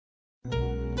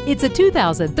It's a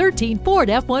 2013 Ford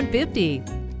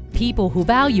F-150. People who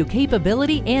value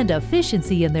capability and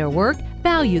efficiency in their work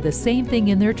value the same thing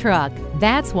in their truck.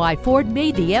 That's why Ford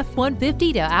made the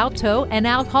F-150 to out-tow and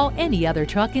out-haul any other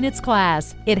truck in its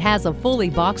class. It has a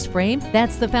fully boxed frame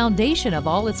that's the foundation of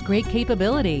all its great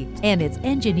capability, and it's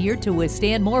engineered to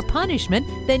withstand more punishment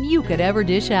than you could ever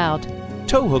dish out.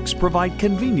 Tow hooks provide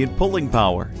convenient pulling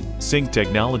power. Sync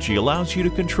technology allows you to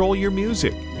control your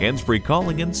music, hands-free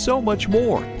calling, and so much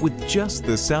more with just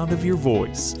the sound of your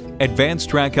voice.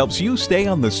 Advanced Track helps you stay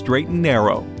on the straight and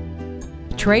narrow.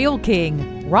 Trail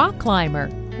King, Rock Climber,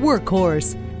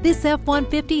 Workhorse. This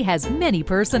F-150 has many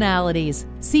personalities.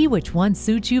 See which one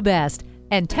suits you best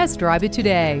and test drive it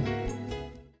today.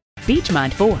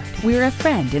 Beechmont Ford, we're a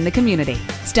friend in the community.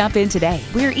 Stop in today.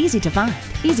 We're easy to find,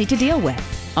 easy to deal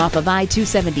with. Off of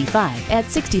I-275 at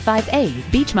 65A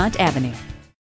Beechmont Avenue.